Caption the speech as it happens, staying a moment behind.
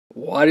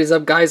What is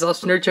up, guys?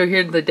 FallenRedZeo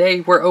here. Today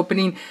we're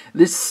opening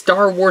this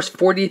Star Wars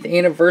 40th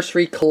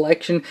anniversary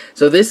collection.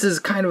 So this is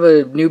kind of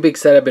a new big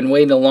set. I've been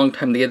waiting a long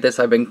time to get this.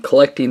 I've been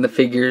collecting the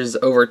figures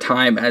over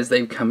time as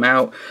they've come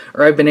out,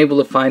 or I've been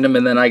able to find them,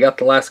 and then I got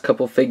the last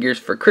couple figures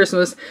for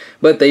Christmas,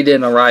 but they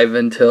didn't arrive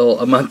until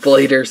a month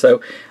later. So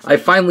I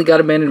finally got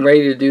them in and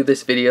ready to do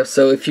this video.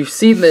 So if you've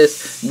seen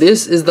this,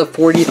 this is the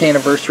 40th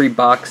anniversary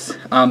box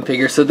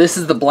figure. So this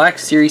is the Black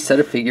Series set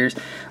of figures.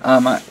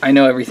 I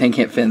know everything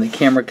can't fit in the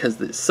camera because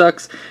this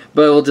sucks,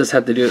 but we'll just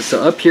have to do it.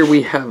 So up here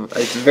we have,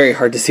 it's very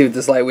hard to see with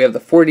this light, we have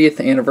the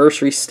 40th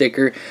anniversary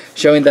sticker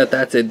showing that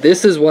that's it.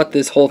 This is what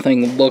this whole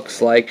thing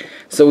looks like.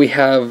 So we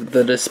have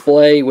the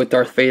display with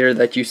Darth Vader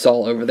that you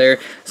saw over there.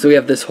 So we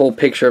have this whole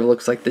picture of,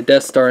 looks like the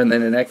Death Star and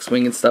then an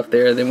X-Wing and stuff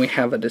there. Then we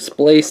have a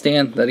display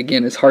stand that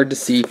again is hard to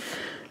see.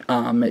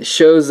 It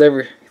shows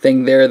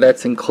everything there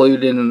that's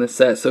included in the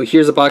set. So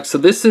here's a box. So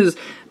this is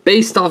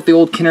based off the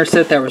old Kenner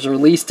set that was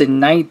released in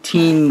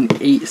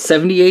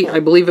 1978, I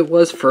believe it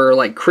was, for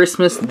like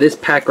Christmas. This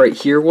pack right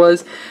here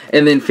was,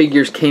 and then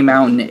figures came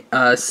out in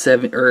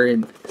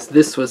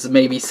this was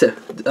maybe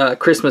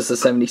Christmas of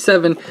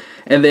 77,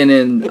 and then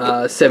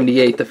in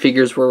 78 the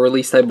figures were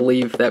released. I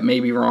believe that may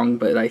be wrong,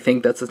 but I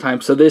think that's the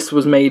time. So this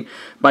was made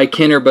by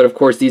Kenner, but of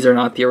course these are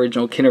not the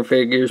original Kenner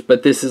figures,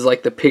 but this is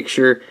like the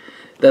picture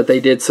that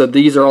they did. So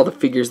these are all the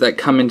figures that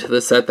come into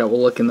the set that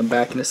we'll look in the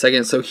back in a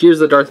second. So here's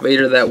the Darth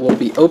Vader that we'll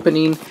be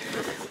opening,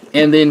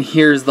 and then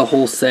here's the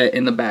whole set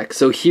in the back.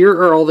 So here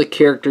are all the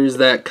characters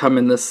that come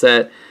in the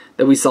set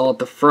that we saw at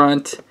the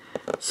front.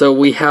 So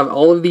we have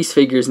all of these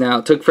figures now.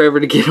 It took forever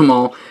to get them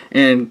all,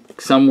 and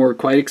some were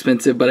quite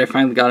expensive, but I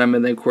finally got them,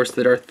 and then of course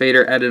the Darth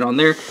Vader added on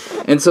there.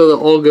 And so they'll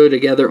all go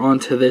together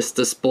onto this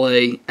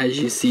display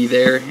as you see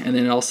there, and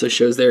then it also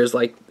shows there's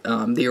like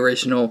the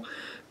original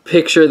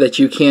picture that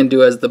you can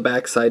do as the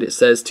back side, it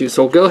says too.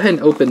 So we'll go ahead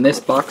and open this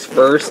box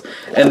first,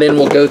 and then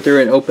we'll go through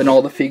and open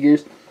all the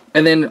figures.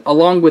 And then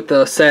along with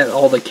the set,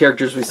 all the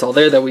characters we saw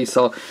there that we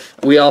saw,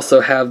 we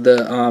also have the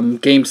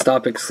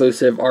GameStop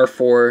exclusive R4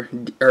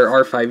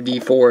 or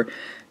R5D4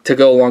 to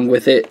go along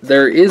with it.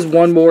 There is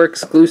one more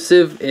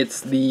exclusive.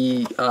 It's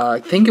the I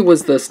think it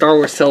was the Star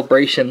Wars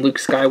Celebration Luke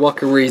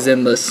Skywalker, where he's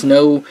in the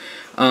snow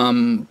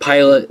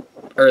pilot,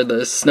 or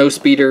the snow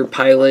speeder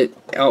pilot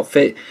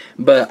outfit,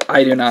 but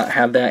I do not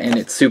have that, and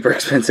it's super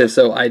expensive,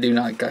 so I do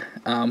not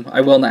I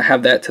will not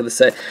have that to the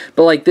set.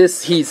 But like this,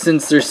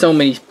 since there's so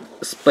many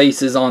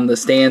spaces on the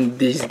stand,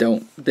 this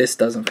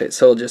doesn't fit,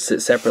 so it'll just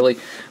sit separately.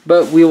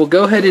 But we will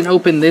go ahead and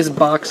open this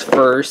box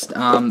first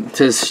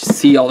to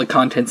see all the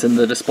contents in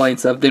the display and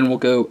stuff. Then we'll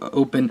go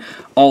open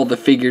all the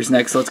figures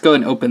next. So let's go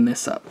ahead and open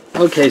this up.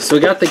 Okay, so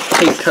we got the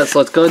cake cut, so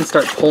let's go ahead and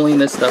start pulling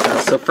this stuff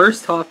out. So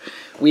first off,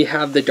 we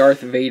have the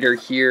Darth Vader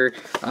here,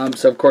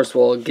 so of course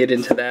we'll get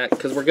into that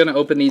because we're going to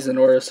open these in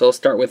order. So I'll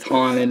start with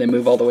Han and then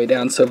move all the way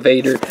down. So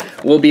Vader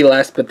will be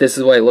last, but this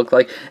is what it looked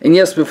like. And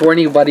yes, before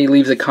anybody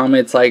leaves a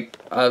comment like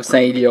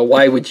saying, you know,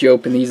 why would you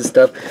open these and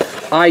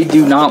stuff, I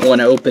do not want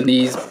to open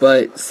these,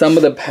 but some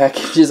of the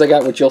packages I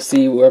got, which you'll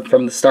see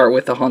from the start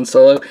with the Han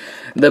Solo,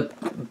 the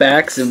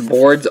backs and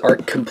boards are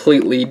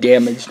completely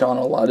damaged on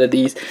a lot of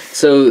these,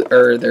 so,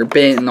 or they're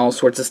bent and all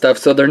sorts of stuff,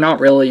 so they're not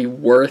really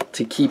worth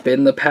to keep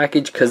in the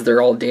package because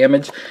they're all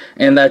damaged.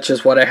 And that's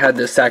just what I had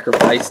to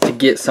sacrifice to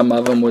get some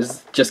of them,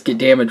 was just get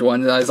damaged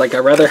ones. And I was like, I'd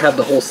rather have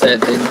the whole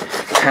set than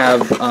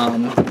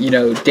have you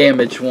know,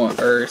 damaged one,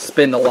 or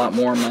spend a lot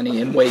more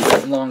money and wait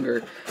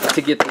longer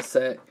to get the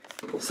set.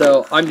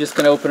 So I'm just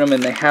gonna open them,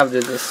 and they have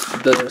the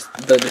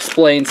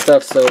display and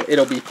stuff, so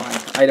it'll be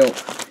fine.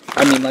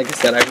 I mean, like I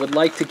said, I would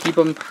like to keep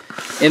them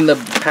in the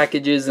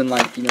packages and,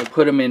 like, you know,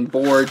 put them in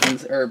boards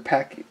and, or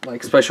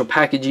like special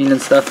packaging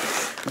and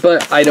stuff,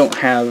 but I don't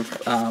have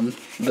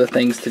the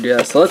things to do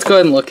that. So let's go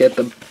ahead and look at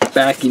the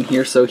backing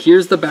here. So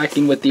here's the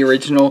backing with the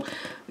original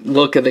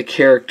look of the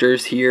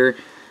characters here.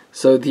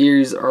 So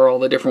these are all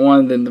the different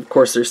ones, and of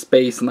course there's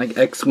space and like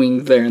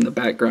X-Wings there in the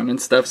background and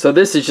stuff. So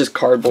this is just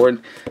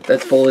cardboard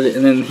that's folded,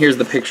 and then here's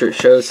the picture it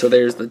shows. So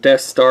there's the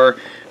Death Star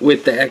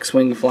with the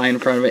X-Wing flying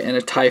in front of it and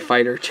a TIE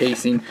fighter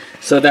chasing.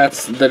 So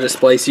that's the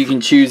display, so you can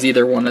choose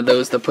either one of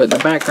those to put in the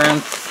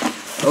background.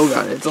 Oh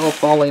god, it's all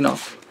falling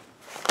off.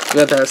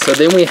 Got that. So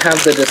then we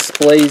have the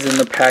displays in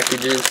the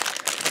packages.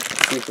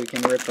 Let's see if we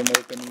can rip them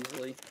open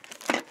easily.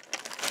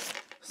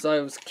 So I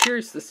was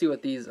curious to see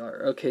what these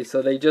are. Okay,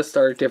 so they just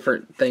are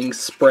different things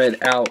spread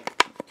out.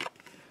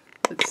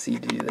 Let's see,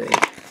 do they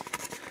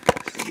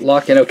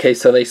lock in? Okay,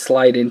 so they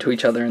slide into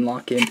each other and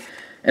lock in.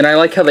 And I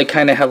like how they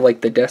kind of have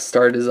like the Death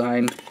Star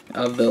design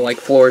of the like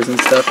floors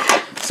and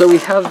stuff. So we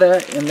have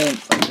that, and then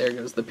there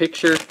goes the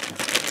picture.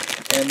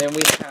 And then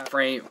we have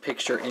frame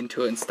picture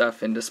into it and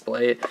stuff and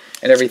display it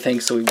and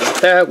everything. So we've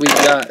got that. We've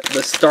got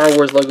the Star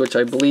Wars logo, which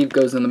I believe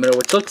goes in the middle,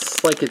 which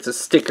looks like it's a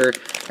sticker.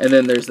 And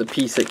then there's the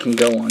piece it can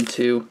go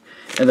onto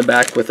in the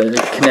back with a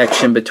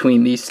connection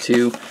between these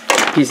two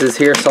pieces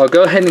here. So I'll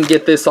go ahead and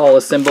get this all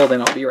assembled,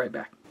 and I'll be right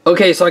back.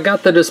 Okay, so I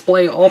got the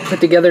display all put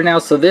together now,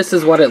 so this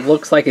is what it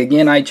looks like.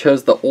 Again, I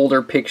chose the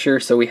older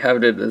picture, so we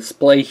have the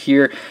display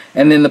here,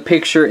 and then the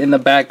picture in the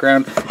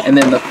background, and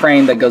then the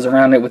frame that goes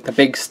around it with the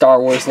big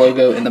Star Wars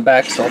logo in the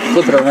back. So I'll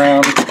flip it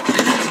around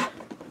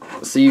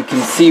so you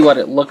can see what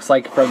it looks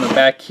like from the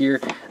back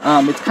here.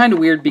 It's kind of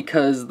weird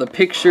because the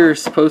picture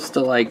is supposed to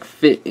like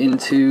fit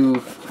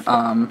into...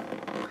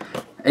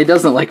 it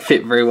doesn't like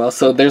fit very well,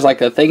 so there's like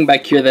a thing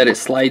back here that it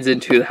slides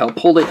into to help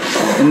hold it,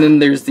 and then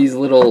there's these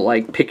little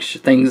like picture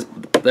things,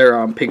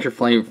 they're picture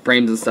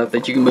frames and stuff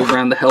that you can move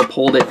around to help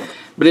hold it,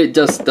 but it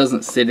just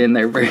doesn't sit in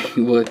there very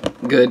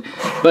good,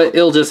 but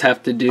it'll just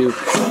have to do.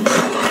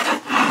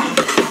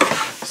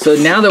 So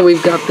now that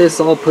we've got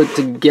this all put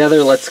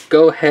together, let's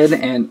go ahead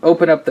and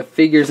open up the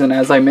figures, and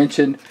as I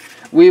mentioned,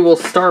 we will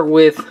start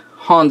with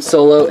Han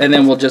Solo, and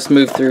then we'll just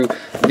move through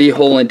the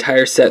whole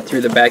entire set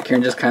through the back here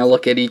and just kind of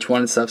look at each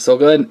one and stuff. So I'll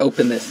go ahead and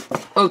open this.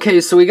 Okay,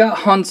 so we got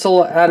Han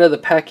Solo out of the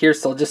pack here,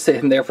 so I'll just sit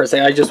him there for a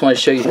second. I just want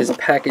to show you his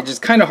package. It's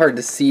kind of hard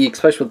to see,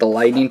 especially with the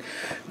lighting,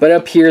 but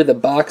up here the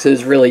box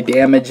is really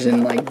damaged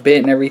and like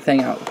bent and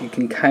everything. You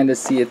can kind of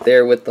see it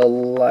there with the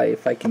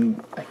light. I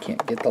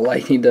can't get the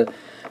lighting to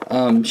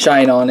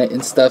shine on it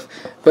and stuff,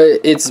 but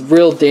it's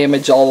real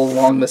damage all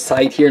along the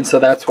side here, and so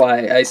that's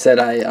why I said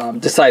I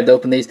decided to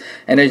open these.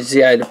 And as you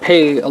see, I had to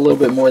pay a little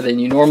bit more than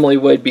you normally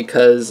would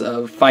because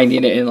of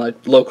finding it in a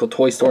local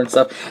toy store and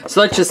stuff.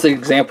 So that's just an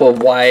example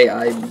of why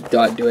I'm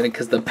not doing it,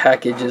 because the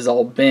package is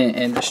all bent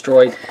and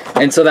destroyed,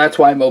 and so that's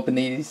why I'm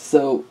opening these.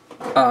 So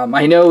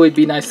I know it would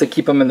be nice to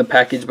keep them in the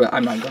package, but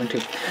I'm not going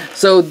to.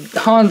 So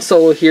Han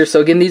Solo here.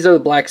 So again, these are the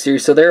Black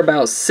Series. So they're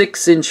about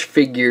 6-inch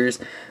figures.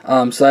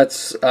 So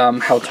that's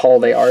how tall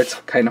they are. It's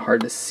kind of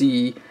hard to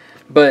see.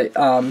 But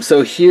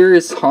so here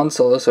is Han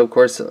Solo. So of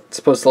course it's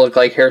supposed to look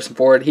like Harrison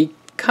Ford. He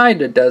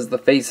kind of does. The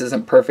face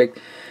isn't perfect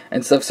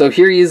and stuff. So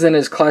here he is in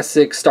his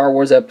classic Star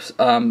Wars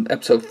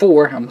episode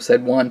 4. I almost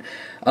said 1.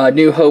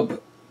 New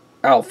Hope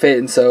outfit,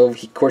 and so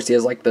of course he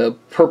has like the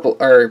purple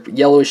or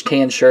yellowish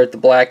tan shirt, the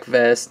black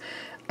vest.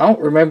 I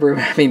don't remember him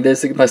having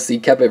this unless he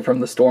kept it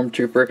from the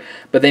Stormtrooper,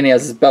 but then he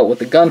has his belt with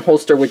the gun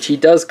holster, which he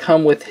does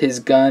come with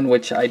his gun,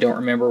 which I don't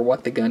remember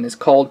what the gun is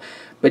called,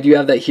 but you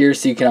have that here,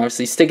 so you can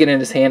obviously stick it in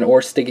his hand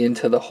or stick it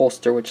into the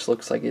holster, which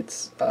looks like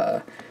it's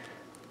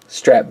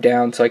strapped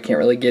down, so I can't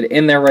really get it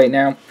in there right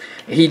now.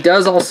 He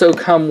does also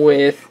come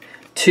with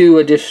 2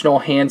 additional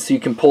hands, so you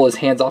can pull his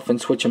hands off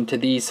and switch them to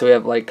these, so we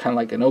have like kind of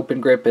like an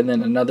open grip and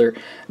then another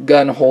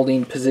gun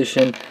holding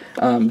position,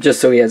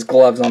 just so he has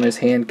gloves on his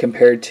hand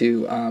compared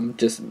to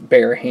just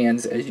bare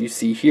hands, as you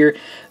see here.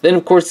 Then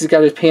of course he's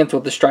got his pants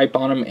with the stripe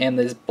on them and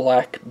his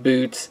black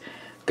boots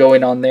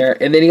going on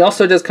there, and then he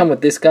also does come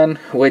with this gun,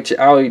 which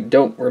I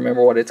don't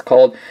remember what it's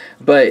called,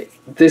 but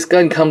this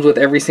gun comes with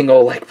every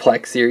single like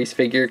Black Series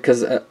figure,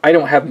 because I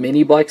don't have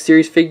many Black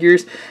Series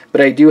figures,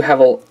 but I do have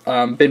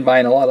been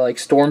buying a lot of like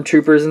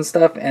Stormtroopers and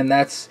stuff, and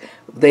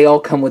they all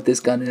come with this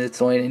gun, and it's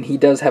annoying. And he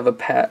does have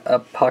a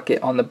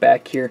pocket on the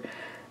back here.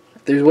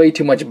 There's way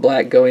too much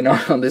black going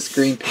on this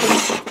screen.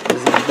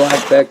 There's a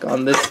black back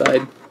on this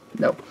side.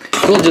 No,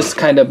 so we'll just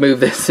kind of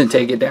move this and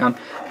take it down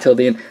till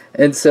the end.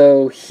 And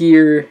so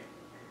here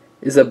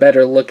is a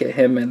better look at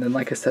him, and then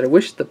like I said, I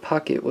wish the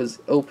pocket was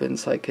open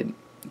so I could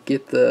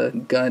get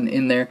the gun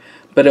in there,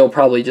 but it'll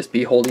probably just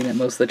be holding it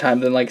most of the time.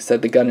 Then like I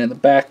said, the gun in the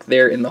back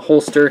there in the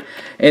holster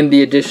and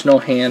the additional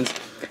hands,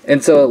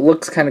 and so it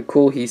looks kind of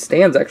cool. He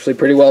stands actually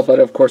pretty well, but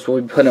of course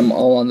we'll put him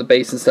all on the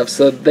base and stuff.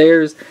 So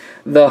there's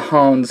the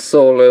Han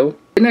Solo.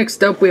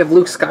 Next up we have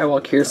Luke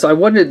Skywalker here. So I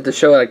wanted to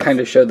show, I kind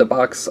of showed the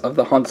box of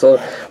the Han Solo,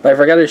 but I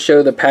forgot to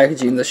show the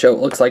packaging to show what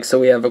it looks like. So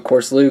we have of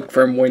course Luke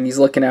from when he's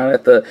looking out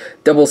at the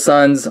double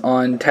suns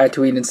on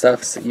Tatooine and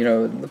stuff. So, you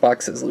know, the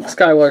box says Luke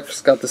Skywalker.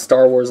 It's got the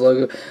Star Wars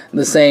logo,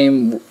 the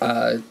same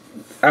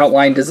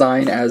outline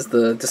design as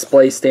the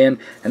display stand,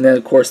 and then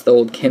of course the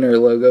old Kenner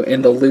logo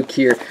and the Luke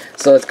here.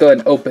 So let's go ahead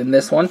and open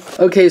this one.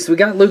 Okay, so we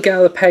got Luke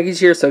out of the package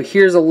here. So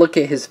here's a look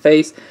at his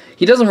face.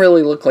 He doesn't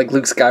really look like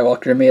Luke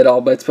Skywalker to me at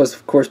all, but it's supposed to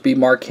of course be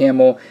Mark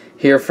Hamill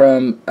here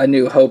from A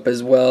New Hope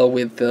as well,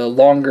 with the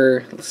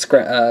longer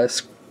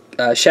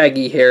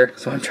shaggy hair.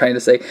 So I'm trying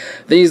to say.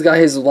 Then he's got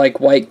his like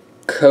white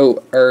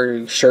coat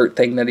or shirt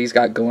thing that he's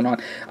got going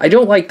on. I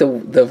don't like the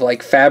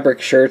like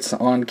fabric shirts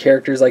on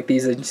characters like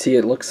these, and you see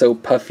it looks so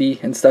puffy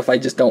and stuff. I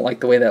just don't like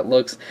the way that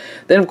looks.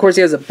 Then of course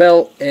he has a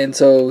belt, and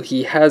so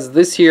he has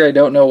this here. I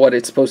don't know what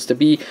it's supposed to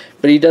be,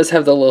 but he does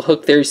have the little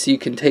hook there, so you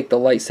can take the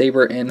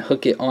lightsaber and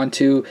hook it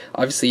onto.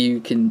 Obviously you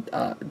can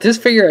this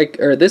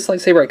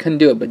lightsaber I couldn't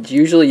do it, but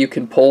usually you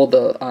can pull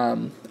the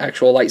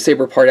actual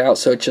lightsaber part out,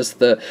 so it's just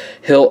the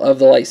hilt of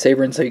the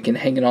lightsaber, and so you can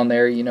hang it on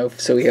there, you know,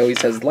 so he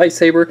always has the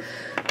lightsaber.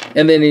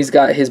 And then he's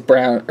got his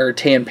brown or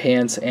tan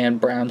pants and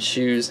brown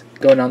shoes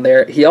going on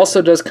there. He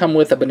also does come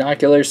with a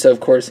binocular, so of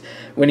course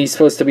when he's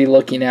supposed to be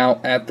looking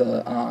out at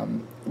the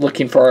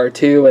looking for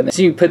R2, and then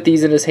so you put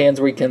these in his hands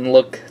where you can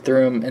look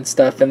through them and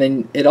stuff. And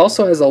then it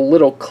also has a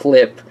little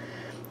clip.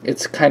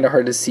 It's kind of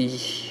hard to see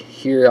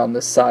here on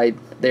the side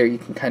there, you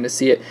can kind of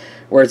see it,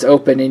 where it's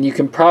open, and you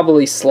can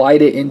probably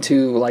slide it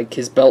into like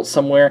his belt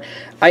somewhere.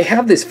 I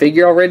have this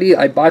figure already.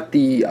 I bought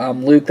the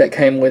Luke that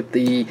came with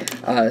the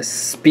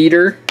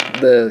speeder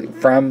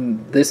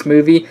from this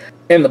movie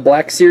in the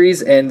Black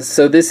Series, and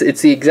so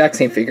it's the exact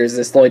same figure as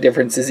this. The only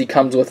difference is he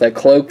comes with a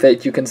cloak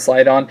that you can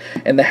slide on,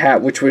 and the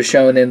hat, which was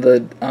shown in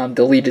the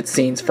deleted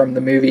scenes from the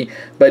movie,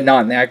 but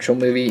not in the actual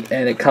movie,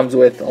 and it comes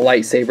with a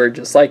lightsaber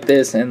just like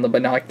this, and the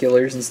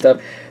binoculars and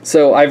stuff.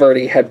 So I've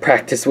already had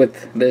practice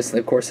with this, and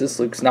of course this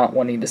Luke's not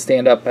wanting to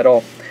stand up at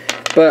all.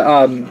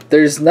 But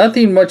there's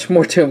nothing much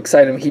more to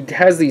excite him. He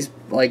has these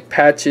like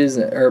patches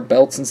or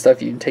belts and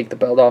stuff. You can take the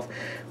belt off,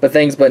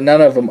 but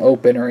none of them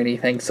open or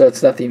anything, so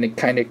it's nothing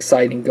kind of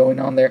exciting going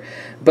on there.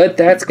 But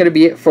that's going to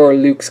be it for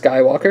Luke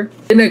Skywalker.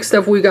 And next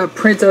up we got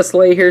Princess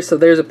Leia here. So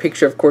there's a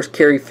picture, of course,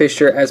 Carrie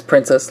Fisher as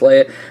Princess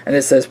Leia, and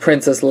it says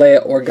Princess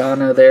Leia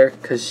Organa there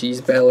because she's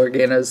Bail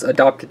Organa's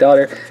adopted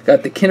daughter.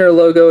 Got the Kinder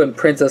logo and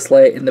Princess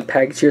Leia in the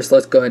package here, so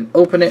let's go ahead and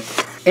open it.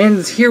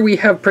 And here we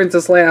have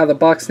Princess Leia out of the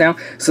box now.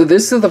 So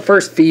this is the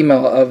first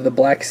female of the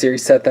Black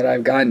Series set that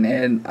I've gotten,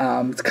 and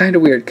it's kind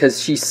of weird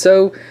because she's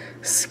so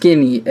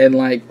skinny and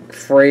like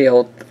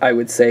frail, I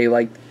would say.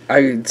 Like,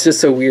 it's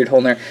just so weird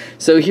holding her.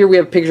 So here we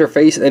have a picture of her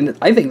face, and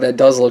I think that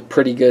does look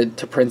pretty good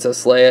to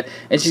Princess Leia.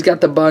 And she's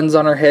got the buns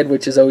on her head,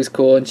 which is always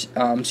cool.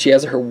 And she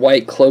has her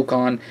white cloak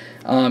on.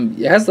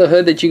 It has the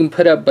hood that you can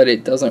put up, but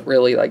it doesn't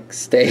really like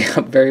stay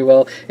up very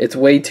well. It's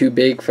way too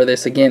big for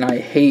this. Again, I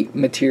hate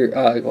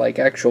material, like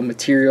actual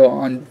material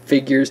on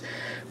figures,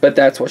 but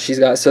that's what she's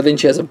got. So then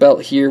she has a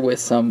belt here with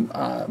some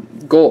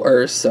gold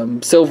or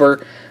some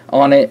silver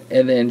on it,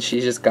 and then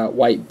she's just got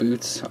white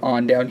boots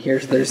on down here.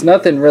 So there's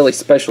nothing really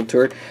special to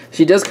her.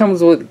 She does come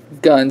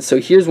with guns. So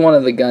here's one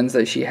of the guns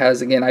that she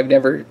has. Again, I've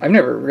never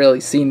really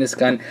seen this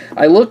gun.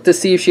 I looked to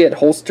see if she had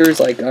holsters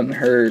like on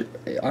her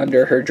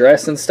under her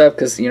dress and stuff,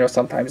 because you know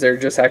sometimes they're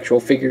just actual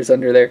figures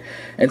under there,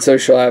 and so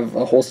she'll have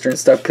a holster and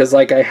stuff. Because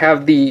like I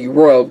have the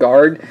Royal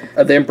Guard,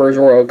 the Emperor's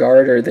Royal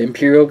Guard or the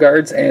Imperial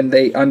Guards, and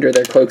they under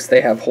their cloaks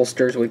they have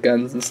holsters with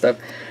guns and stuff.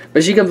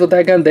 But she comes with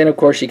that gun. Then, of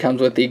course, she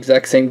comes with the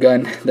exact same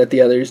gun that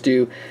the others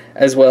do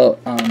as well.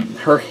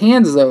 Her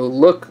hands, though,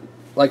 look,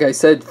 like I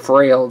said,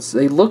 frail.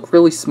 They look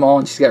really small,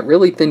 and she's got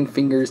really thin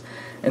fingers,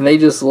 and they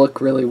just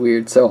look really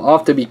weird. So I'll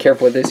have to be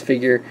careful with this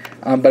figure.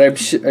 But I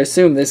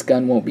assume this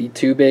gun won't be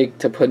too big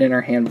to put in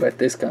her hand, but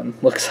this gun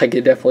looks like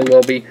it definitely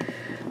will be.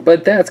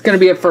 But that's going to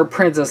be it for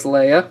Princess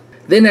Leia.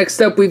 Then next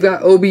up, we've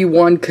got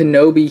Obi-Wan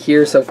Kenobi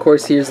here. So, of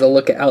course, here's the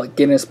look at Alec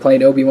Guinness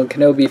playing Obi-Wan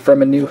Kenobi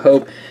from A New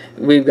Hope.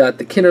 We've got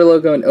the Kinder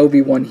logo and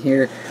Obi-Wan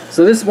here.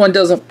 So this one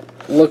doesn't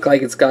look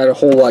like it's got a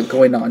whole lot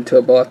going on to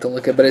it, but I'll have to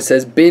look at it. But it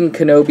says Ben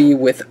Kenobi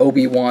with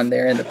Obi-Wan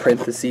there in the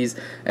parentheses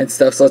and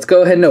stuff. So let's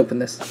go ahead and open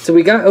this. So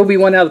we got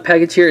Obi-Wan out of the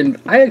package here, and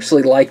I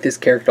actually like this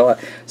character a lot.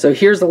 So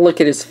here's a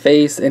look at his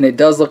face, and it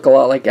does look a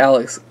lot like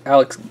Alec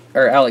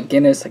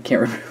Guinness. I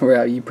can't remember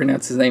how you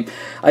pronounce his name.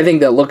 I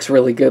think that looks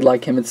really good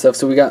like him and stuff.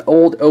 So we got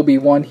old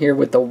Obi-Wan here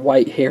with the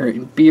white hair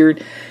and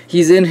beard.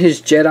 He's in his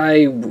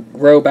Jedi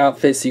robe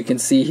outfit, so you can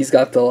see he's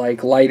got the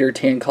like lighter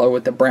tan color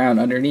with the brown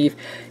underneath.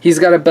 He's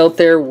got a belt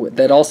there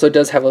that also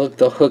does have a hook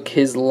to hook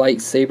his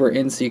lightsaber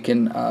in, so you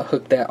can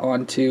hook that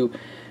onto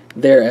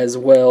there as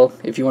well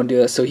if you want to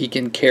do that, so he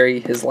can carry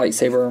his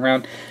lightsaber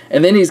around.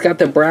 And then he's got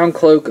the brown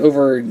cloak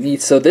overneath.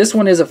 So this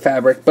one is a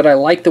fabric, but I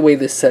like the way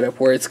this set up,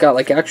 where it's got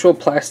like actual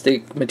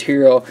plastic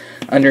material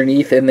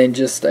underneath and then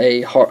just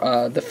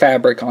the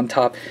fabric on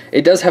top.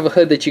 It does have a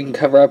hood that you can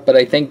cover up, but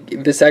I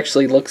think this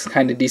actually looks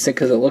kind of decent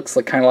because it looks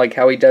like kind of like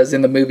how he does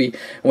in the movie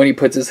when he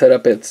puts his hood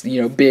up. It's,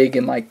 you know, big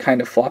and like kind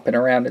of flopping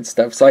around and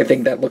stuff. So I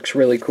think that looks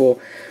really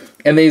cool.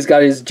 And then he's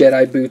got his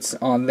Jedi boots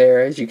on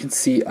there, as you can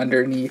see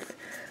underneath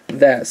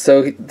that.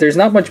 So there's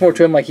not much more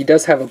to him. Like, he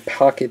does have a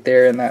pocket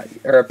there and that,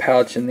 or a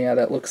pouch, and yeah,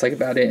 that looks like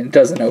about it, and it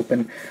doesn't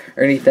open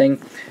or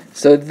anything.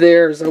 So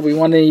there's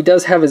Obi-Wan, and he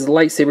does have his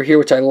lightsaber here,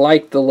 which I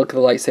like the look of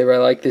the lightsaber. I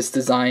like this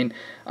design.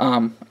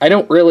 I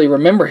don't really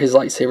remember his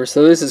lightsaber,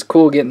 so this is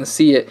cool getting to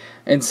see it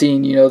and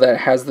seeing, you know, that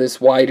it has this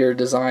wider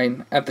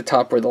design at the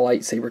top where the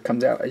lightsaber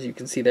comes out, as you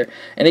can see there.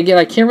 And again,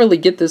 I can't really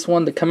get this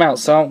one to come out,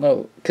 so I don't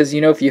know, because,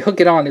 you know, if you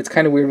hook it on, it's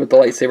kind of weird with the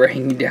lightsaber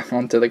hanging down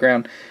onto the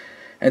ground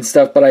and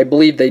stuff, but I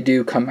believe they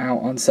do come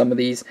out on some of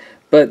these.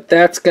 But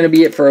that's going to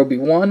be it for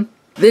Obi-Wan.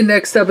 Then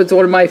next up is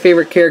one of my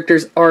favorite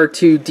characters,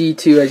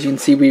 R2-D2. As you can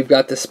see, we've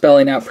got the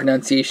spelling out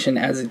pronunciation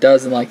as it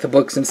does in like the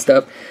books and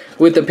stuff,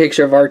 with the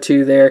picture of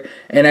R2 there.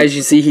 And as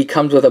you see, he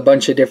comes with a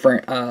bunch of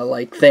different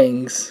like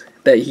things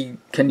that he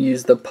can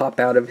use to pop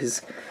out of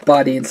his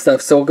body and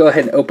stuff. So we'll go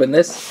ahead and open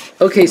this.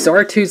 Okay, so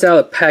R2's out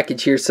of the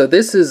package here. So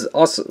this is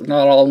also,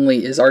 not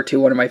only is R2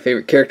 one of my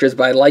favorite characters,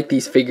 but I like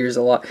these figures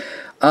a lot.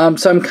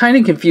 So I'm kind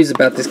of confused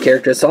about this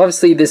character. So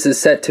obviously this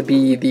is set to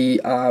be the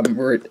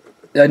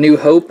A New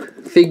Hope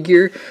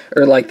figure,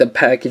 or like the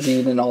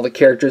packaging and all the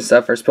characters and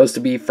stuff are supposed to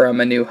be from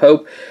A New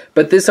Hope.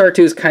 But this R2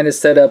 is kind of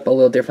set up a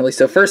little differently.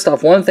 So first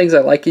off, one of the things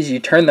I like is you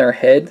turn their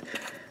head,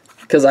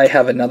 because I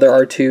have another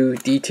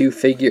R2-D2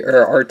 figure,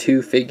 or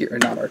R2 figure, or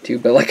not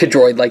R2, but like a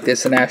droid like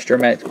this, an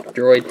astromech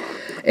droid.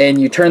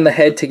 and you turn the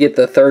head to get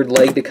the third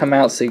leg to come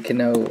out, so you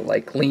can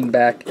like lean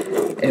back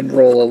and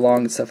roll along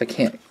and stuff. I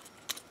can't.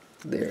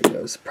 There it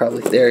goes,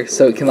 probably there.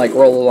 So it can like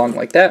roll along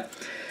like that,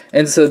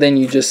 and so then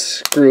you just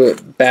screw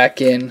it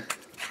back in.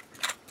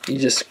 You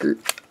just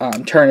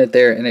turn it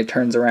there, and it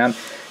turns around.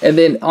 And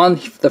then on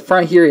the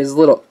front here is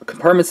little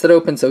compartments that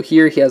open. So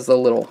here he has the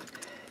little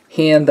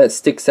hand that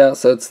sticks out.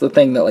 So it's the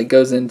thing that like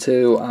goes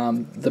into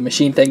the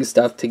machine thing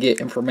stuff to get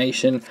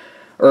information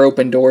or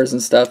open doors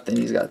and stuff. Then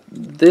he's got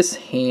this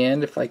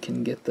hand, if I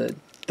can get the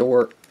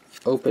door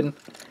open.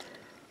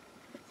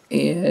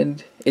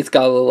 And it's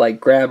got a little like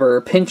grabber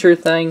or pincher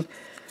thing.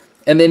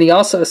 And then he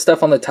also has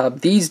stuff on the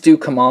top. These do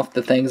come off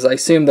the things. I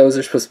assume those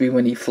are supposed to be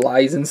when he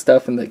flies and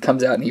stuff, and it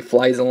comes out and he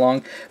flies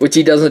along, which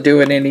he doesn't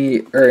do in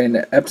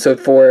in episode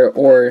 4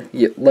 or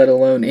let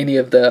alone any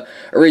of the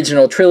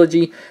original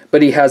trilogy.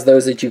 But he has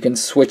those that you can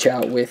switch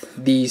out with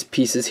these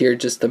pieces here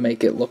just to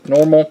make it look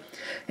normal.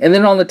 And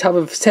then on the top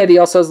of his head, he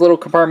also has little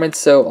compartments.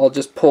 So I'll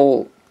just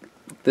pull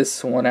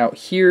this one out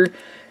here.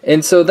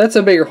 And so that's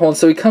a bigger hole. And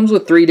so he comes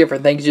with 3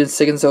 different things you can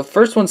stick in. So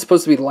first one's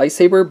supposed to be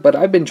lightsaber, but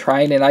I've been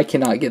trying and I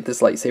cannot get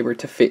this lightsaber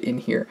to fit in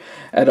here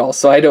at all.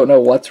 So I don't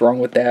know what's wrong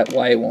with that,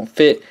 why it won't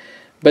fit.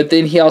 But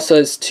then he also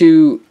has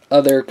 2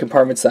 other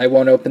compartments that I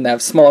won't open that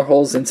have smaller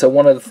holes. And so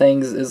one of the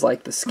things is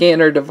like the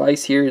scanner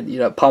device here,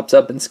 it pops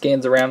up and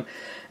scans around.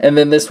 And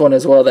then this one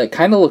as well that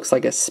kind of looks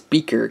like a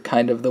speaker,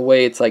 kind of the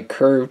way it's like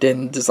curved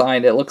and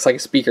designed. It looks like a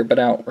speaker, but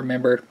I don't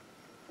remember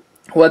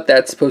what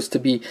that's supposed to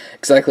be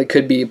exactly.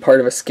 Could be part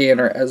of a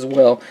scanner as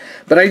well,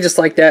 but I just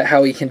like that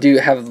how he can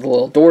have the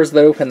little doors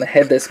that open, the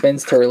head that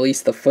spins to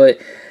release the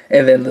foot,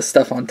 and then the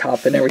stuff on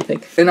top and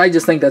everything. And I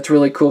just think that's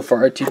really cool for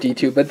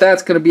R2-D2, but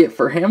that's going to be it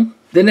for him.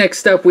 The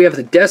next up, we have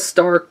the Death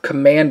Star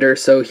Commander.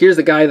 So here's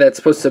the guy that's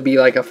supposed to be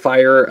like a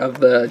firer of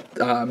the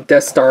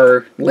Death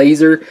Star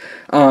laser.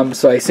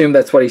 So I assume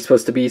that's what he's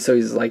supposed to be. So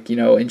he's like,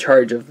 in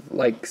charge of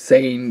like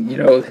saying,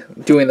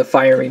 doing the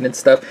firing and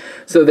stuff.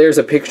 So there's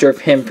a picture of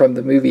him from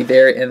the movie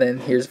there. And then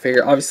here's a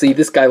figure. Obviously,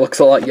 this guy looks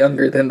a lot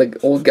younger than the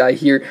old guy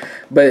here,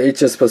 but it's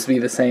just supposed to be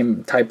the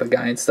same type of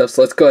guy and stuff.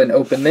 So let's go ahead and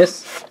open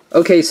this.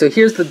 Okay, so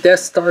here's the Death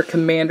Star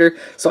Commander.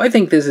 So I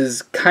think this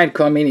is kind of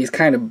cool. I mean, he's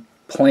kind of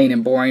plain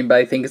and boring, but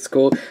I think it's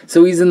cool.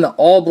 So he's in the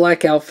all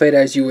black outfit,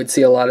 as you would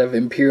see a lot of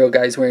Imperial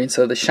guys wearing,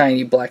 so the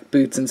shiny black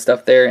boots and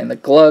stuff there, and the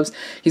gloves.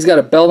 He's got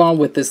a belt on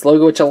with this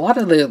logo, which a lot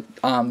of the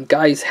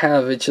guys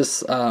have. It's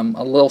just a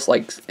little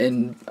like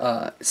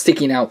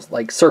sticking out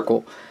like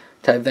circle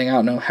type thing. I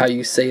don't know how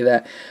you say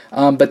that.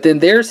 But then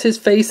there's his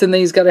face, and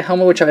then he's got a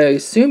helmet, which I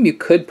assume you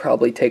could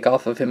probably take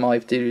off of him. All you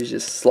have to do is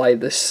just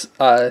slide this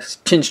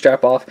chin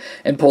strap off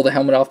and pull the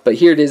helmet off. But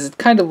here it is. It's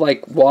kind of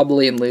like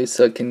wobbly and loose,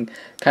 so it can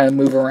kind of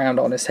move around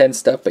on his head and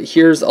stuff. But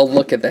here's a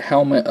look at the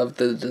helmet of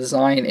the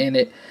design in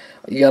it.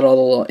 You got all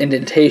the little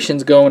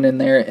indentations going in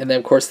there, and then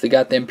of course they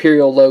got the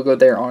Imperial logo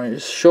there on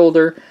his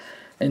shoulder.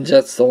 And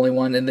that's the only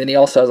one. And then he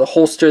also has a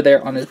holster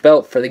there on his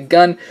belt for the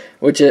gun,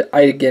 which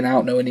I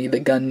don't know any of the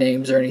gun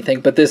names or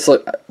anything. But this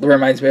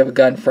reminds me of a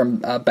gun from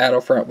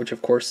Battlefront, which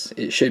of course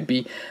it should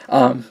be.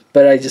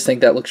 But I just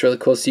think that looks really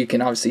cool. So you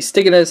can obviously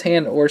stick it in his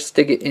hand or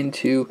stick it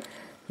into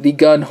the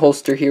gun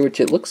holster here, which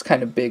it looks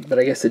kind of big, but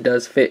I guess it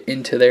does fit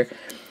into there.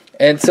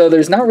 And so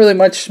there's not really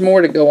much more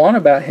to go on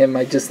about him.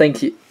 I just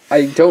think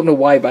I don't know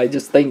why, but I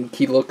just think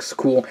he looks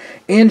cool.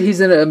 And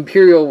he's an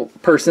Imperial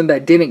person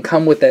that didn't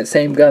come with that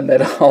same gun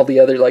that all the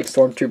other like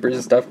Stormtroopers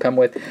and stuff come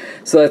with.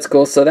 So that's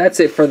cool. So that's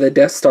it for the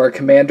Death Star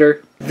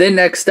Commander. Then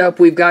next up,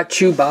 we've got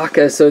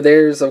Chewbacca. So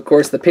there's, of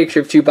course, the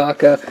picture of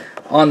Chewbacca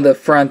on the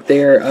front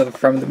there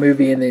from the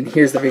movie. And then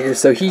here's the figure.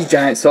 So he's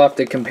giant, so I'll have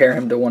to compare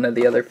him to one of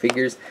the other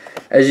figures,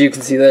 as you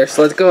can see there.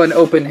 So let's go and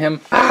open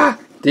him. Ah!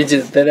 Did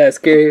that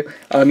scare you?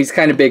 He's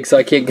kind of big, so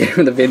I can't get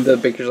him into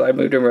the pictures. I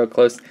moved him real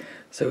close.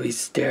 So he's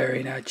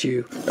staring at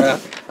you.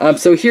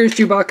 So here's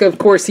Chewbacca. Of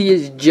course, he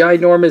is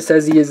ginormous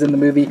as he is in the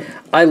movie.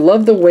 I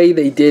love the way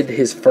they did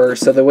his fur.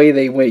 So the way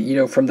they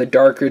went, from the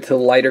darker to the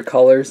lighter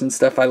colors and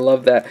stuff. I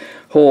love that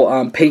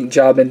whole paint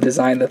job and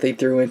design that they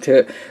threw into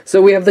it.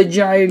 So we have the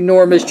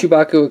ginormous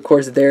Chewbacca. Of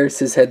course, there's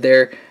his head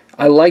there.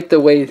 I like the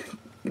way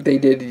they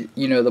did,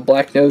 the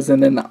black nose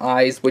and then the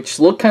eyes, which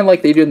look kind of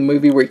like they do in the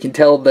movie, where you can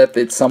tell that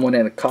it's someone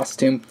in a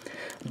costume.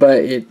 But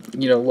it,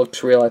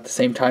 looks real at the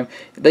same time.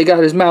 They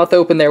got his mouth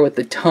open there with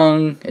the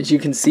tongue, as you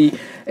can see.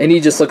 And he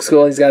just looks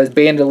cool. He's got his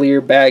bandolier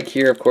bag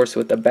here, of course,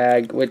 with the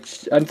bag,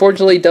 which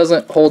unfortunately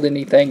doesn't hold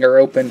anything or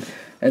open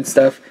and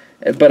stuff.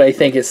 But I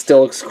think it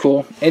still looks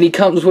cool. And he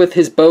comes with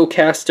his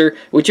bowcaster,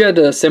 which you had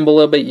to assemble a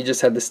little bit. You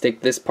just had to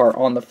stick this part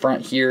on the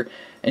front here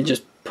and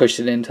just push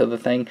it into the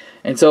thing.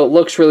 And so it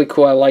looks really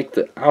cool. I like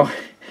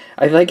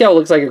I like how it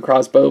looks like a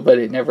crossbow, but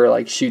it never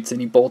like shoots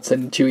any bolts,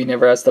 and Chewie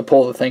never has to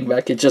pull the thing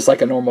back. It's just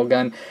like a normal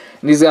gun.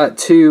 And he's got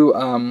 2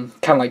 kind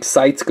of like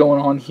sights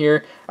going on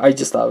here. I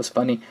just thought it was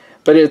funny.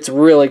 But it's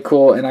really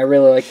cool, and I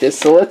really like this.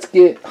 So let's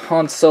get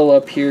Han Solo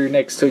up here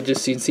next to it,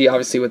 just so you can see.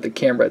 Obviously with the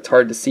camera it's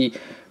hard to see,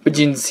 but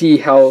you can see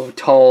how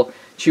tall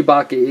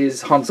Chewbacca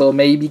is. Han Solo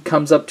maybe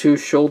comes up to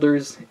his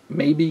shoulders,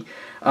 maybe.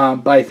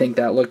 But I think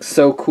that looks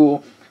so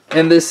cool.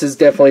 And this is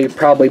definitely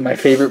probably my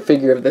favorite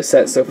figure of the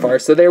set so far.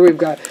 So there we've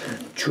got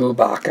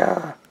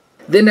Chewbacca.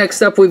 Then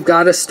next up we've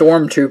got a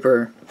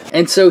Stormtrooper.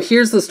 And so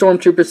here's the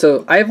Stormtrooper.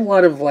 So I have a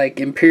lot of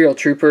like Imperial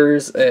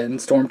Troopers and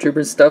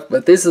Stormtroopers stuff,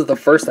 but this is the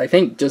first, I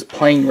think, just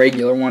plain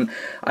regular one.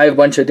 I have a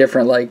bunch of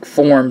different like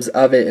forms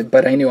of it,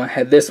 but I knew I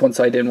had this one,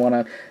 so I didn't want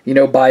to, you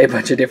know, buy a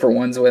bunch of different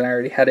ones when I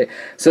already had it.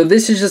 So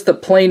this is just a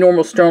plain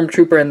normal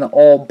Stormtrooper in the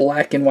all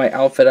black and white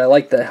outfit. I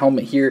like the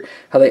helmet here,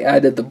 how they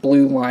added the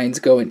blue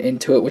lines going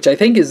into it, which I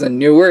think is a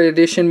newer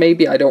edition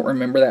maybe. I don't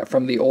remember that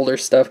from the older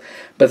stuff,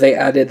 but they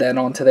added that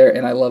onto there,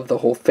 and I love the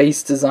whole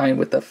face design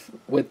with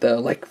the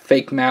like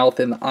fake mouth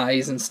and the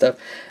eyes and stuff.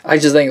 I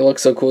just think it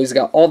looks so cool. He's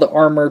got all the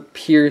armor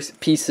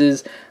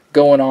pieces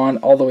going on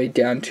all the way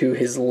down to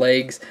his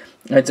legs.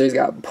 And so he's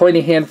got a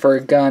pointy hand for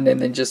a gun, and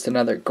then just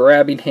another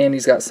grabbing hand.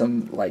 He's got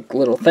some like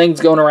little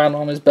things going around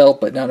on his belt,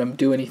 but none of them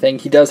do anything.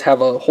 He does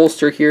have a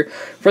holster here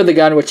for the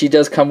gun, which he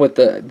does come with.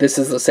 This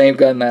is the same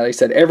gun that I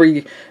said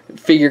every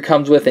figure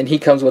comes with, and he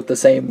comes with the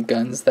same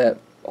guns that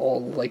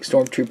all like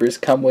Stormtroopers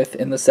come with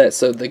in the set,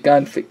 so the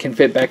gun can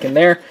fit back in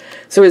there.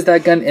 So is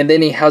that gun, and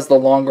then he has the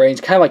long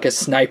range, kind of like a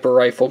sniper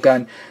rifle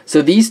gun.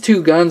 So these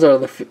two guns are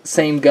the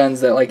same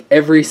guns that like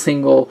every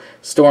single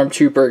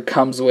Stormtrooper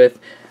comes with.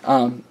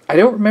 I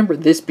don't remember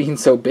this being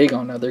so big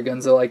on other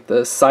guns. So like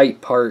the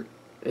sight part,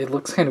 it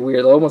looks kind of weird.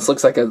 It almost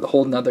looks like a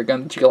whole nother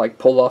gun that you can like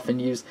pull off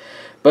and use.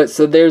 But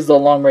so there's the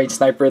long range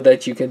sniper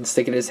that you can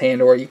stick in his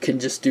hand, or you can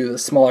just do the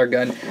smaller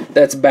gun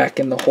that's back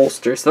in the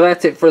holster. So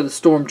that's it for the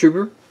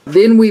Stormtrooper.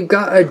 Then we've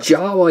got a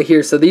Jawa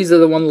here. So these are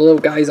the little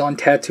guys on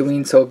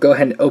Tatooine. So go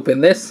ahead and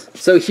open this.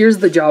 So here's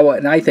the Jawa,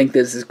 and I think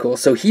this is cool.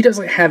 So he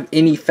doesn't have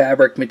any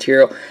fabric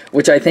material,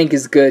 which I think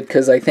is good,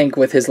 because I think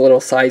with his little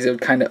size it would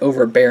kind of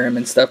overbear him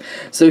and stuff.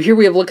 So here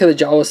we have, look at the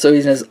Jawa. So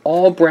he's in his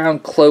all brown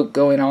cloak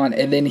going on,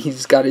 and then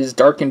he's got his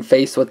darkened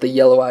face with the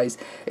yellow eyes.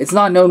 It's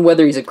not known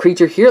whether he's a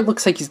creature. Here it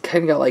looks like he's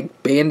kind of got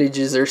like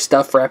bandages or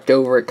stuff wrapped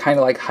over it, kind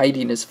of like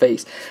hiding his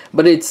face.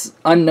 But it's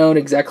unknown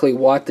exactly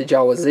what the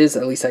Jawas is.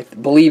 At least I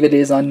believe it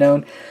is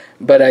unknown,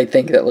 but I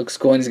think that looks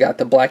cool. And he's got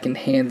the blackened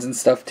hands and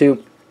stuff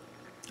too.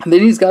 And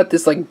then he's got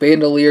this like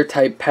bandolier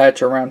type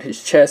patch around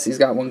his chest. He's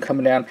got one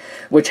coming down,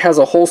 which has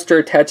a holster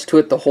attached to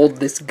it to hold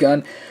this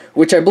gun,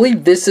 which I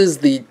believe this is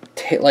the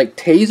like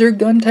taser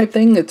gun type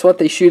thing. It's what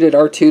they shoot at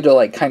R2 to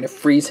like kind of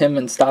freeze him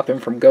and stop him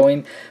from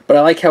going. But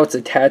I like how it's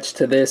attached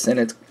to this,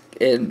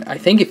 and I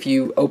think if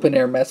you open it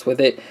or mess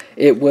with it,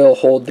 it will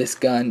hold this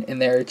gun in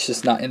there. It's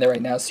just not in there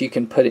right now, so you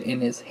can put it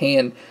in his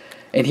hand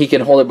and he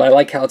can hold it. But I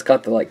like how it's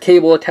got the like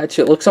cable attached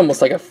to it. It looks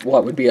almost like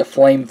what would be a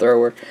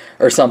flamethrower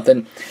or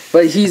something.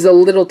 But he's a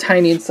little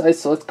tiny in size,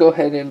 so let's go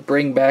ahead and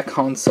bring back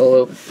Han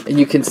Solo, and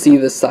you can see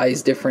the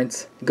size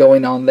difference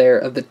going on there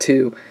of the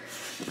two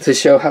to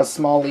show how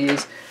small he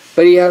is.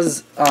 But he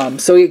has,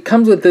 so he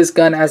comes with this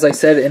gun, as I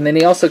said, and then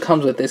he also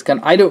comes with this gun.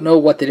 I don't know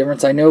what the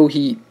difference. I know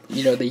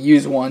they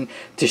use one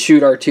to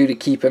shoot R2 to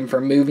keep him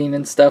from moving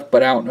and stuff,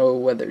 but I don't know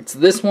whether it's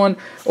this one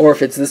or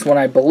if it's this one.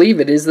 I believe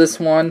it is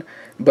this one,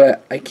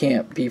 but I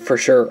can't be for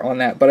sure on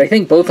that. But I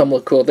think both of them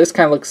look cool. This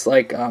kind of looks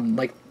like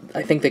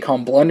I think they call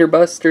him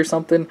blunderbuss or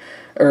something,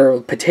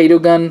 or potato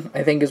gun,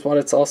 I think is what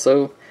it's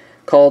also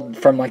called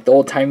from like the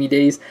old-timey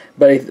days,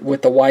 but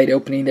with the wide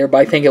opening there. But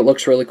I think it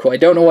looks really cool. I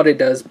don't know what it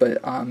does,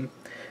 but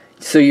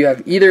so you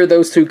have either of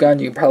those two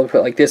guns. You can probably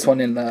put like this one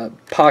in the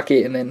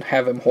pocket and then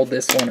have him hold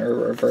this one, or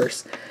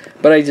reverse.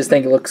 But I just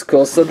think it looks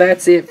cool. So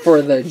that's it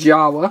for the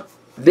Jawa.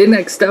 Then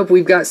next up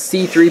we've got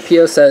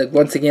C-3PO. So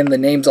once again, the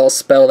name's all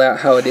spelled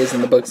out how it is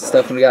in the books and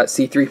stuff. And we got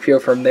C-3PO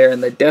from there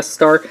in the Death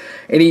Star.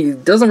 And he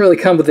doesn't really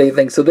come with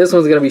anything, so this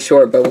one's going to be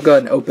short, but we'll go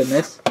ahead and open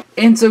this.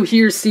 And so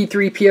here's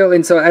C-3PO,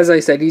 and so as I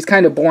said, he's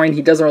kind of boring.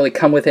 He doesn't really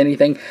come with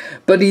anything,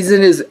 but he's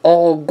in his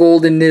all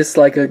goldenness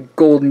like a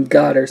golden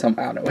god or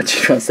something. I don't know what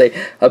you're going to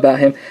say about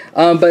him.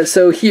 But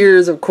so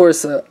here's, of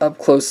course, an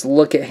up-close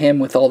look at him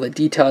with all the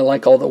detail. I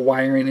like all the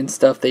wiring and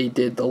stuff. They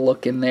did the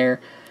look in there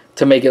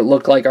to make it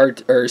look like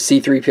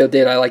C-3PO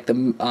did. I like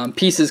the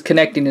pieces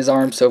connecting his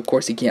arms, so of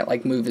course he can't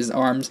like move his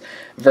arms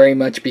very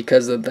much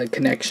because of the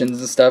connections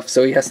and stuff,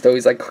 so he has to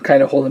always like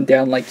kind of hold him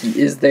down like he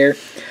is there.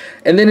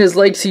 And then his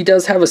legs, he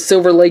does have a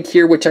silver leg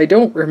here, which I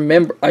don't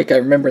remember, like I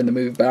remember in the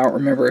movie, but I don't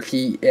remember if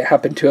it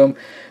happened to him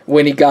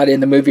when he got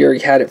in the movie or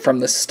he had it from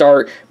the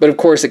start. But of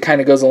course it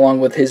kind of goes along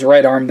with his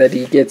right arm that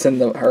he gets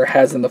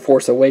has in the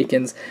Force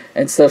Awakens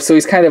and stuff. So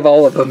he's kind of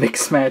all of a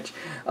mixed match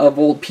of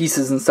old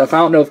pieces and stuff. I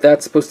don't know if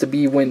that's supposed to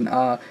be when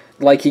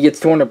like he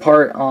gets torn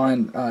apart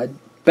on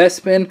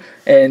Bespin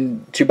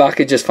and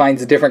Chewbacca just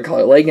finds a different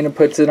color leg and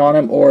puts it on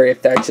him, or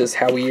if that's just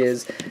how he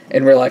is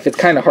in real life. It's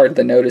kind of hard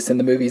to notice in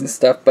the movies and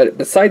stuff, but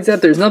besides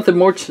that, there's nothing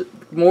more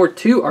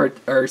to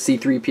our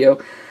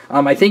C-3PO.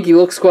 I think he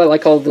looks cool. I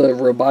like all the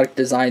robotic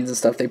designs and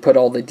stuff. They put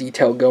all the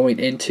detail going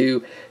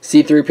into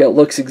C-3PO. It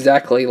looks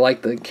exactly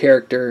like the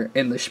character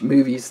in the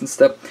movies and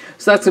stuff.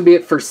 So that's going to be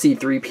it for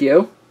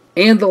C-3PO.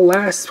 And the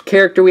last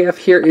character we have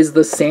here is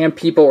the Sand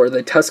People, or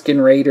the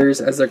Tusken Raiders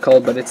as they're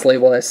called, but it's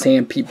labeled as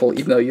Sand People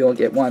even though you don't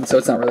get one, so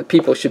it's not really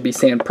people, it should be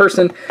Sand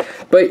Person,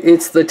 but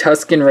it's the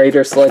Tusken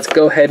Raider. So let's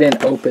go ahead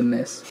and open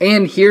this.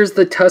 And here's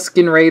the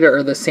Tusken Raider,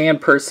 or the Sand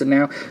Person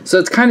now. So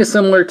it's kind of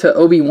similar to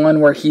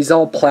Obi-Wan, where he's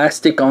all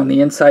plastic on the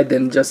inside,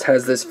 then just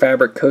has this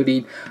fabric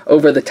coating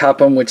over the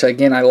top of him, which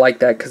again I like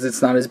that because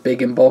it's not as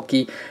big and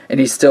bulky and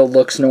he still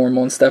looks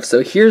normal and stuff.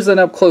 So here's an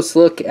up close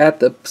look at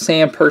the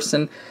Sand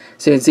Person.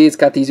 So you can see it's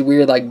got these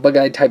weird like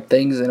bug-eye type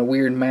things and a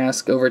weird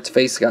mask over its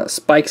face. It's got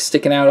spikes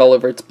sticking out all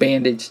over its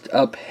bandaged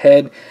up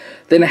head.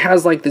 Then it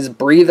has like this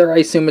breather, I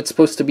assume it's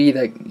supposed to be,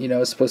 that, you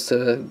know, is supposed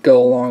to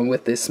go along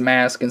with this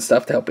mask and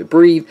stuff to help it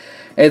breathe.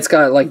 And it's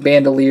got like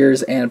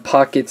bandoliers and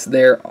pockets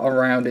there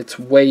around its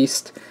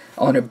waist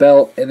on a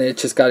belt, and then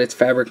it's just got its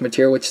fabric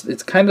material, which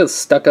it's kind of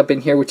stuck up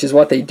in here, which is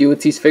what they do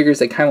with these figures.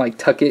 They kind of like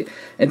tuck it,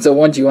 and so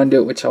once you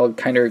undo it, which I'll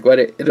kind of regret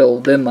it, it'll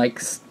then like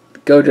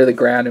go to the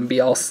ground and be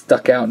all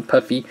stuck out and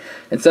puffy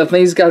and stuff. And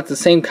he's got the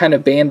same kind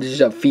of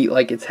bandaged up feet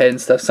like its head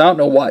and stuff. So I don't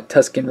know what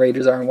Tusken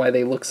Raiders are and why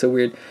they look so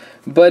weird,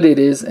 but it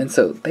is. And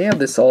so they have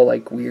this all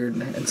like weird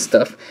and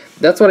stuff.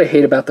 That's what I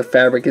hate about the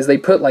fabric, is they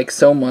put like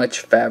so much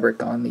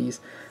fabric on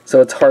these,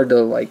 so it's hard to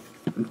like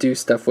do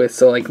stuff with.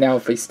 So like now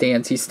if he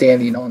stands, he's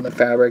standing on the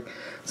fabric,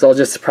 so I'll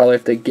just probably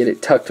have to get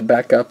it tucked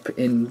back up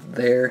in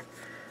there,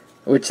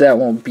 which that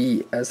won't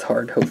be as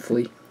hard,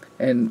 hopefully.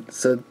 And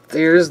so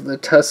there's the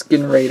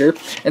Tusken Raider.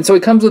 And so he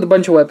comes with a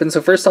bunch of weapons.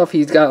 So first off,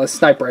 he's got a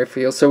sniper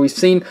rifle. So we've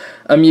seen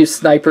him use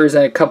snipers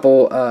in a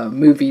couple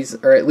movies,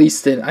 or at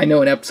least I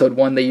know in episode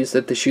 1 they used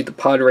it to shoot the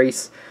pod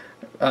race.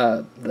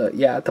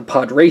 The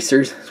pod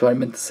racers is what I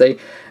meant to say.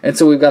 And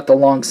so we've got the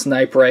long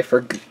sniper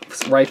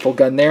rifle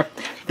gun there.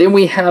 Then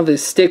we have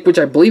this stick, which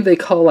I believe they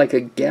call like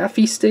a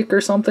gaffy stick or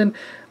something.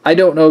 I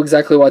don't know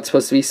exactly what it's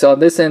supposed to be. So on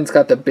this end's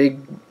got the big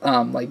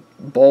like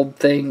bulb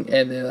thing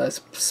and then a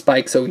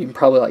spike, so you can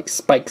probably like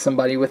spike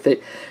somebody with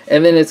it.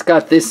 And then it's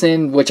got this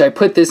end, which I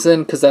put this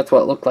in because that's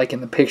what it looked like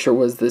in the picture,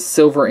 was this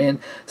silver end.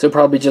 So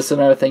probably just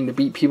another thing to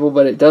beat people.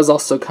 But it does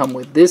also come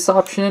with this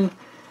option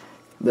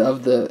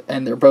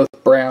and they're both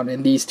brown,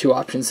 and these two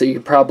options, so you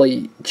could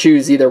probably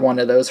choose either one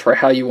of those for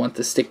how you want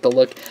the stick to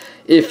look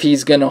if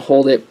he's gonna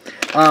hold it.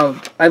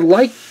 I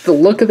like the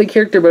look of the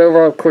character, but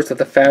overall, of course, with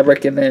the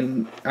fabric, and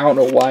then I don't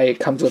know why it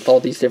comes with all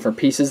these different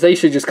pieces. They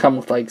should just come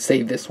with like,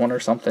 say, this one or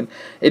something.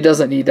 It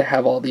doesn't need to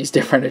have all these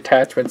different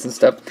attachments and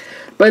stuff.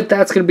 But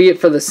that's gonna be it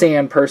for the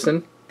Sand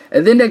Person.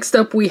 And then next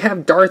up we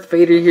have Darth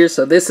Vader here.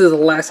 So this is the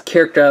last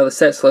character out of the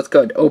set, so let's go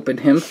ahead and open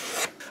him.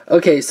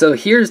 Okay, so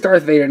here's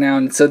Darth Vader now,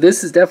 and so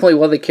this is definitely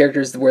one of the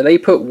characters where they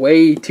put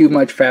way too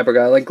much fabric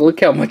on. Like, look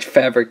how much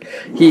fabric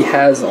he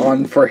has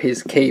on for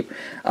his cape.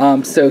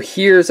 So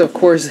here's, of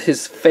course,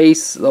 his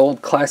face, the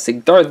old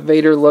classic Darth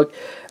Vader look.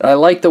 And I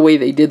like the way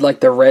they did, like,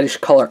 the reddish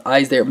color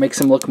eyes there. It makes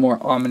him look more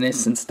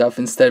ominous and stuff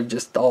instead of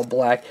just all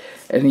black.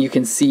 And you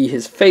can see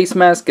his face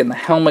mask and the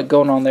helmet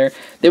going on there.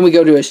 Then we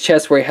go to his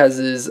chest where he has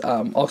his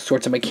all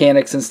sorts of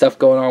mechanics and stuff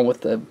going on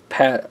with the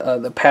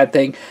pad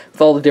thing,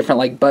 with all the different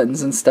like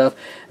buttons and stuff,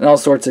 and all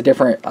sorts of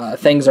different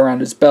things around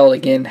his belt.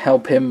 Again,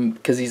 help him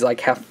because he's like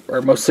half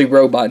or mostly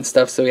robot and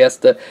stuff, so he has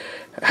to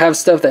have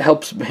stuff that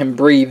helps him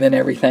breathe and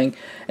everything.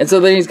 And so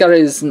then he's got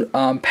his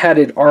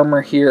padded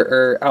armor here,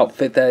 or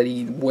outfit that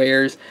he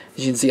wears,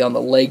 as you can see on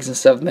the legs and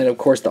stuff. And then of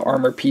course the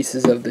armor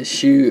pieces of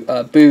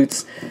the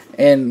boots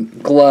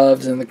and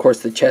gloves, and of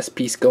course the chest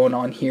piece going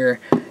on here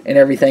and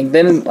everything.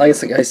 Then like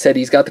I said,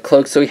 he's got the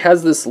cloak, so he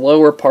has this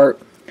lower part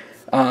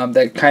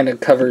that kind of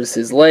covers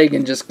his leg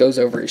and just goes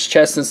over his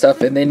chest and stuff.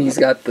 And then he's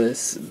got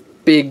this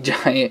big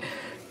giant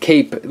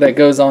cape that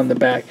goes on the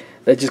back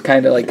that just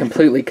kind of like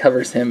completely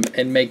covers him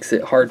and makes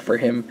it hard for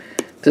him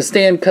to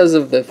stand because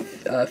of the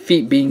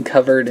feet being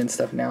covered and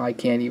stuff. Now I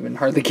can't even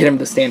hardly get him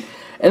to stand.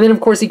 And then of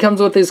course he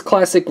comes with his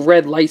classic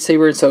red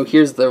lightsaber, and so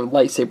here's the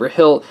lightsaber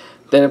hilt.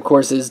 Then of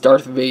course is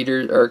Darth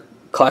Vader, or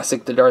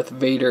classic the Darth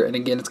Vader, and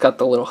again it's got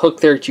the little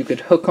hook there that you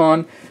could hook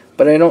on,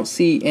 but I don't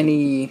see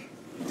any.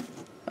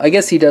 I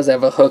guess he does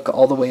have a hook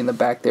all the way in the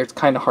back there. It's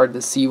kind of hard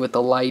to see with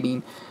the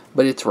lighting,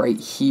 but it's right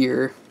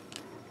here.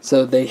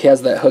 So he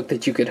has that hook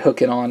that you could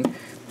hook it on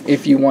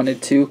if you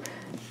wanted to.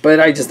 But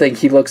I just think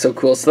he looks so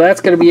cool. So that's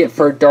going to be it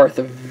for Darth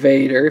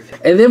Vader.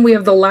 And then we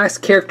have the last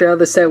character out of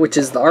the set, which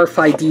is the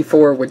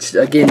R5-D4, which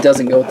again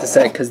doesn't go with the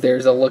set because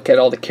there's a look at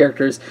all the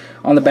characters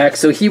on the back.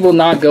 So he will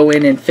not go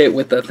in and fit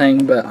with the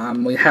thing, but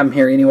we have him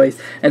here anyways.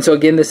 And so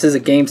again, this is a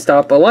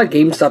GameStop. A lot of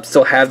GameStops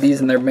still have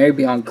these, and they're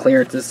maybe on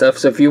clearance and stuff.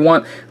 So if you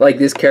want like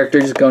this character,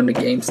 just go into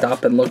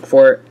GameStop and look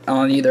for it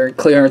on either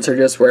clearance or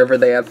just wherever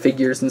they have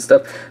figures and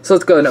stuff. So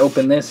let's go ahead and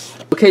open this.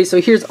 Okay,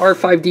 so here's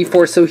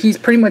R5-D4. So he's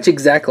pretty much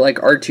exactly like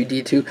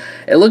R2-D2.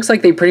 It looks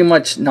like they pretty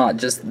much, not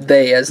just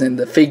they as in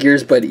the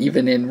figures, but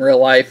even in real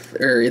life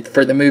or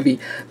for the movie,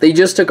 they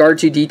just took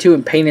R2-D2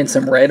 and painted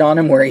some red on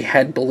him where he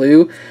had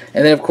blue,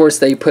 and then of course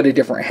they put a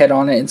different head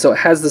on it, and so it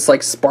has this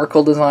like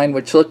sparkle design,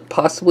 which look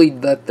possibly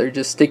that they're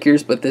just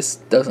stickers, but this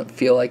doesn't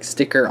feel like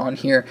sticker on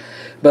here,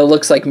 but it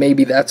looks like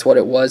maybe that's what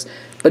it was.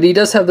 But he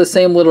does have the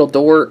same little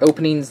door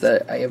openings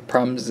that I have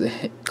problems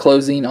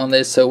closing on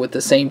this, so with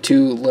the same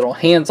two little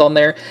hands on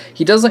there.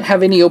 He doesn't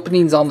have any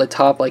openings on the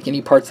top, like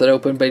any parts that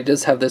open, but he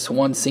does have this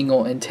one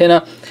single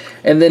antenna.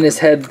 And then his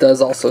head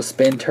does also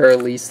spin to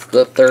release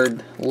the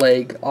third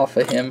leg off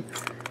of him.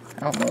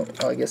 I don't know,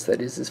 oh, I guess that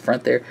is his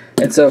front there.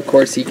 And so, of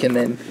course, he can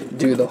then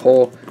do the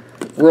whole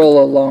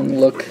roll along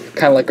look,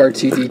 kind of like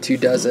R2-D2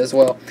 does as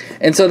well.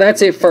 And so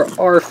that's it for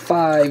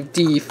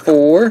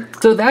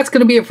R5-D4. So that's going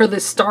to be it for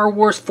this Star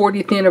Wars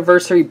 40th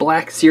Anniversary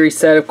Black Series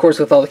set. Of course,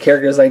 with all the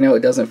characters, I know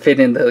it doesn't fit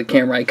into the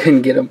camera. I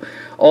couldn't get them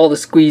all to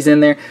squeeze in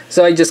there.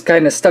 So I just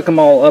kind of stuck them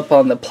all up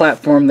on the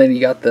platform. Then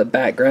you got the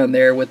background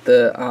there with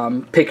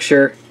the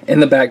picture in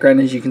the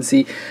background, as you can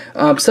see.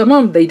 Some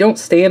of them, they don't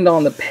stand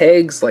on the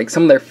pegs. Like,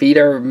 some of their feet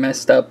are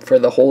messed up for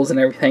the holes and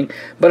everything,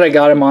 but I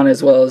got them on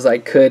as well as I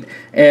could,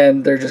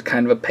 and they're just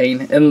kind of a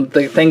pain. And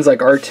the things like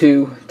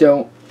R2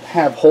 don't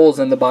have holes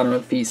in the bottom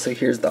of the feet, so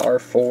here's the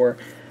R4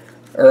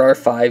 or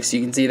R5, so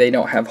you can see they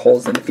don't have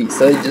holes in the feet,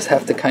 so they just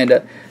have to kind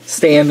of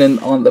stand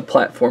on the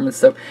platform and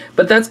stuff.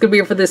 But that's gonna be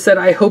it for this set.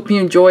 I hope you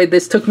enjoyed.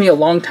 This took me a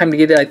long time to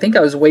get it. I think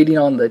I was waiting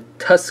on the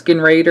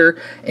Tusken Raider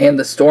and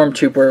the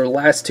Stormtrooper.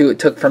 Last two it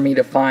took for me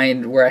to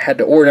find, where I had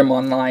to order them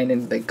online,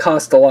 and they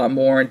cost a lot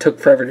more and took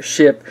forever to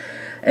ship.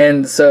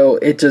 And so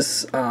it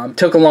just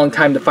took a long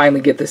time to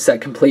finally get this set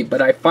complete,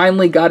 but I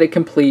finally got it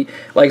complete.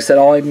 Like I said,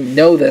 all I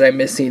know that I'm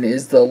missing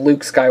is the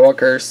Luke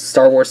Skywalker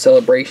Star Wars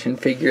Celebration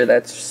figure.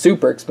 That's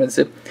super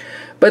expensive.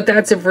 But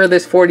that's it for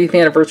this 40th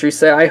anniversary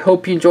set. I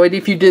hope you enjoyed it.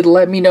 If you did,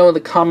 let me know in the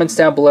comments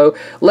down below.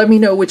 Let me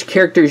know which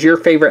character is your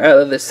favorite out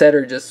of the set,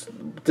 or just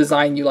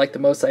design you like the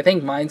most. I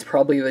think mine's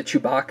probably the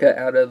Chewbacca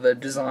out of the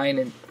design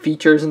and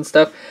features and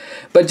stuff.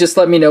 But just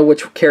let me know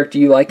which character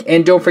you like.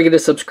 And don't forget to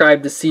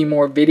subscribe to see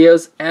more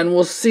videos. And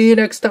we'll see you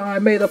next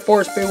time. May the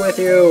Force be with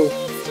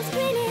you.